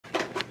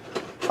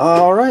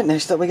Alright,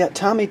 next up we got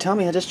Tommy.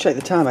 Tommy, I just checked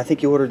the time. I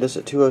think you ordered this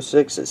at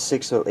 2:06. It's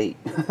 6:08.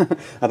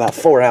 About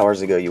 4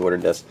 hours ago you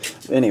ordered this.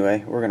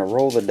 Anyway, we're going to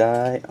roll the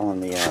die on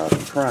the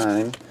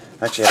prime.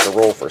 I actually have to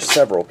roll for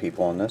several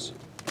people on this.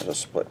 There's a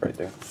split right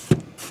there.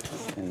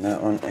 And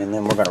that one. And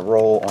then we're going to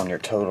roll on your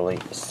totally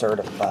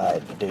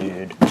certified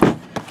dude.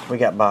 We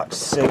got box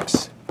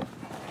 6,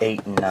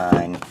 8, and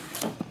 9.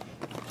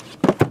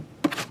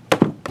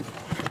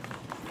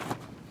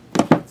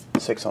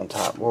 6 on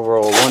top. We'll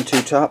roll 1,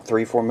 2 top,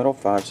 3, 4 middle,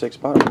 5, 6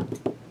 bottom.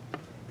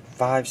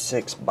 5,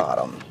 6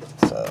 bottom.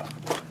 So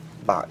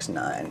box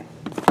 9.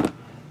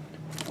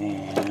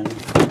 And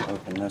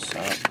open this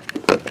up.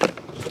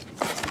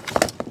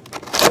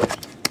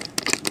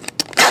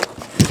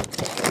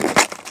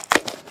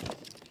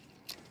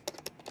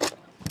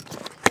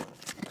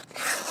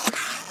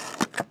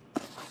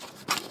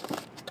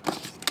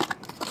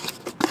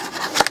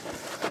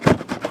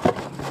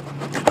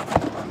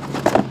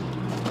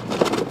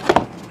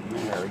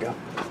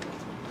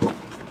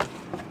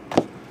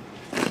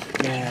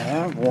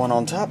 Yeah, 1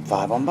 on top,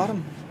 5 on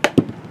bottom.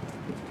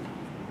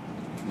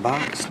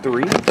 Box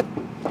 3.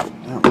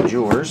 That was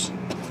yours.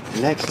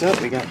 Next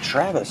up, we got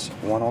Travis.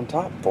 1 on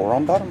top, 4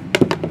 on bottom.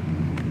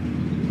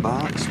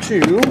 Box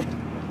 2.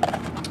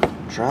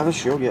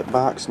 Travis, you'll get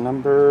box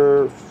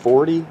number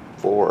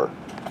 44.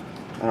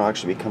 That'll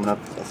actually be coming up,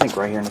 I think,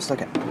 right here in a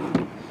second.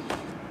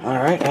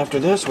 Alright, after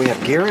this, we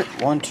have Garrett.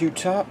 1, 2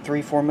 top,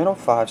 3, 4 middle,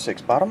 5,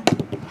 6 bottom.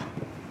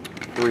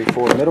 3,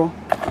 4 middle.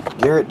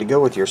 Garrett, to go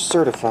with your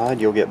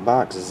certified, you'll get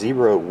box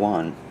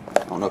 01.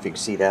 I don't know if you can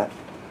see that,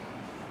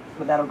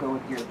 but that'll go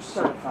with your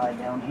certified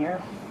down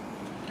here.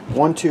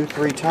 1, 2,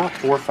 3 top,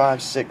 4,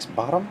 5, 6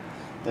 bottom.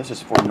 This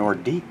is for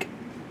Nordique.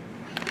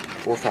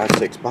 4, 5,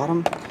 6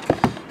 bottom.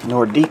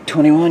 Nordique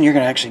 21, you're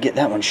going to actually get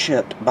that one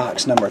shipped.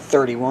 Box number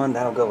 31,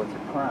 that'll go with your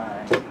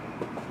prime.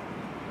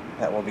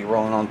 That will be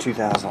rolling on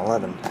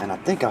 2011. And I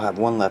think I'll have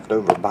one left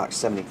over, box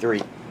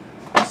 73.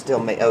 I still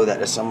may owe that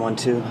to someone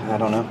too, I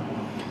don't know.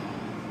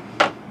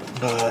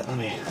 But let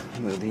me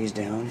move these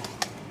down.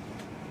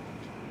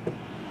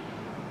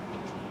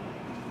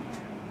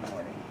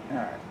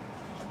 Alright.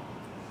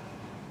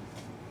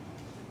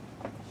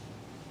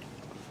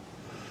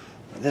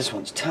 This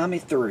one's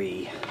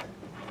Tommy3.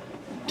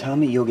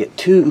 Tommy, you'll get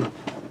 2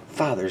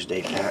 Father's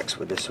Day packs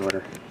with this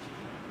order.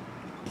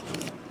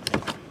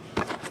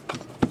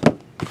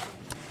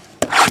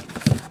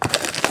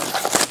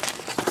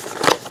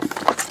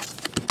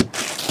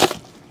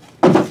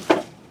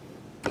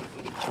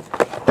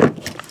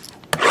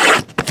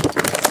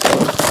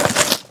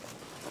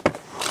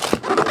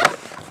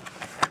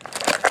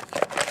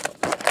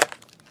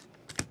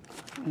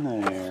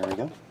 There we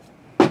go.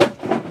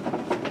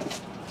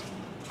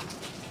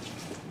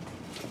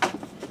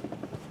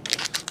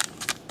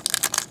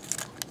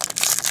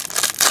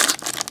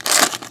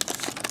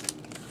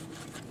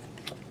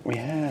 We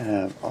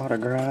have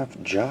autograph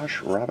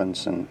Josh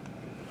Robinson,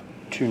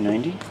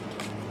 290.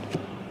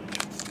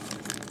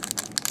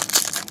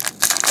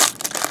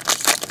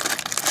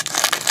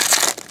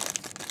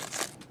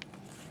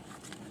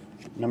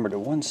 Number to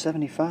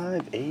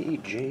 175,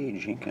 A.J.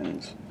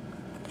 Jenkins.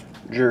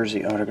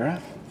 Jersey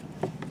autograph.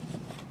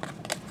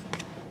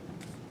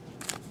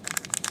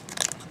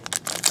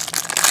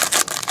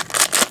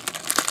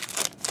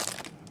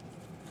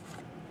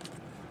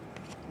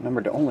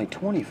 Number to only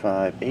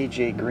 25,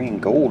 AJ Green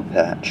gold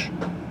patch.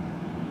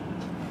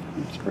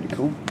 That's pretty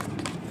cool.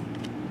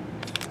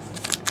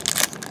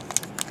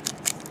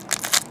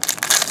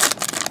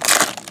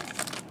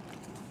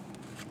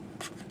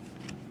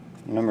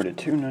 Number to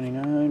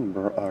 299,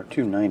 or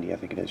 290, I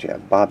think it is. Yeah,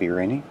 Bobby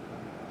Rainey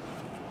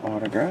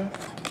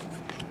autograph.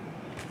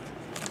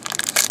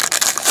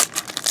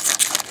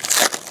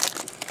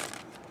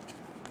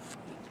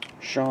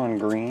 Sean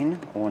Green,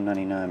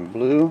 199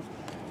 blue.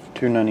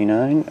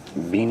 299,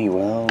 Beanie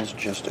Wells,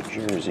 just a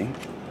jersey.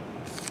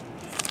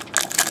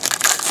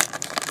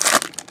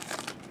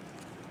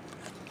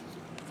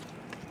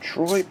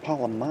 Troy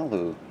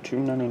Polamalu,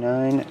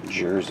 299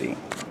 jersey.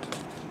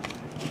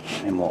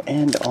 And we'll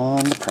end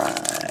on the prime.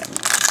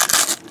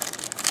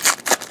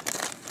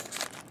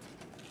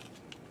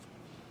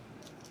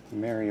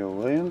 Mario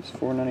Williams,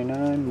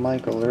 499,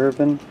 Michael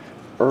Irvin,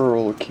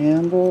 Earl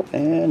Campbell,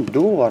 and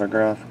dual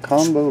autograph,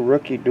 combo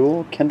rookie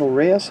dual, Kendall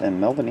Reyes and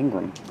Melvin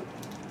Ingram.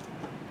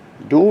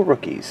 Dual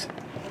rookies.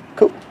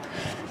 Cool.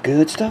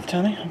 Good stuff,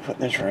 Tommy. I'll put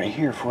this right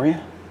here for you.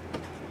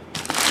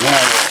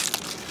 Now,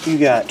 you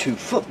got 2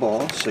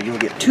 footballs, so you'll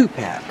get 2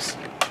 packs.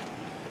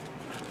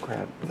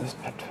 Grab this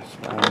pack.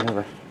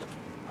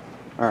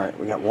 Alright,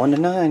 we got 1 to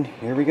 9.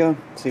 Here we go.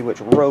 See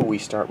which row we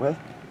start with.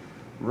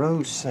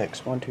 Row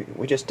 6. 1, 2.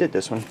 We just did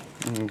this one.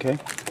 Okay.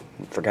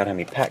 Forgot how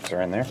many packs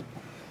are in there.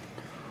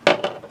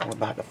 We're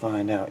about to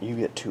find out. You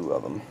get 2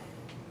 of them.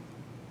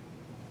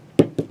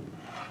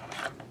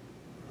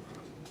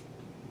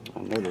 I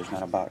know there's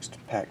not a box to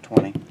pack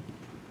 20.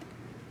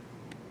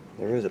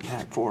 There is a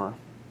pack 4.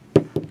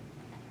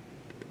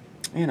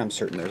 And I'm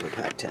certain there's a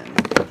pack 10.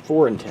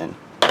 4 and 10.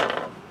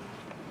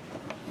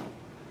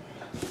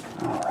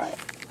 Alright.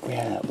 We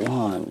have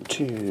 1,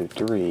 2,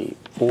 3,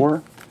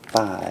 4,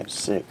 5,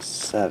 6,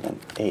 7,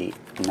 8,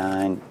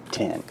 9,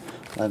 10,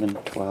 11,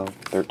 12,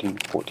 13,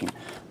 14,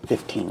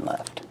 15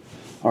 left.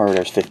 Or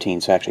there's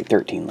 15, so actually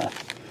 13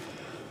 left.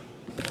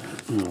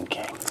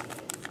 Okay.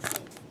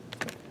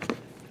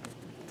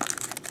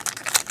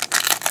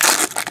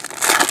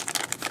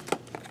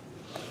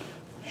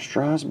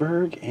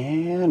 Strasburg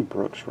and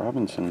Brooks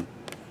Robinson.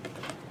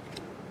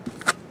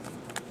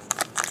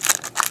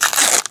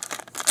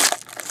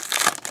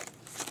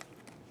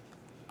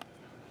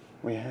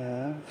 We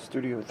have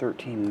Studio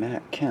 13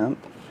 Matt Kemp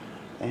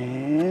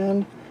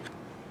and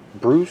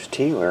Bruce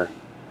Taylor.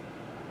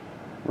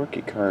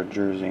 Rookie card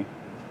jersey.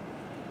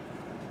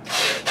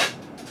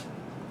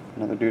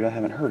 Another dude I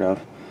haven't heard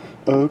of.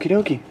 Okie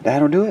dokie.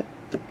 That'll do it.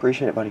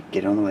 Appreciate it, buddy.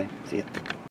 Get it on the way. See ya.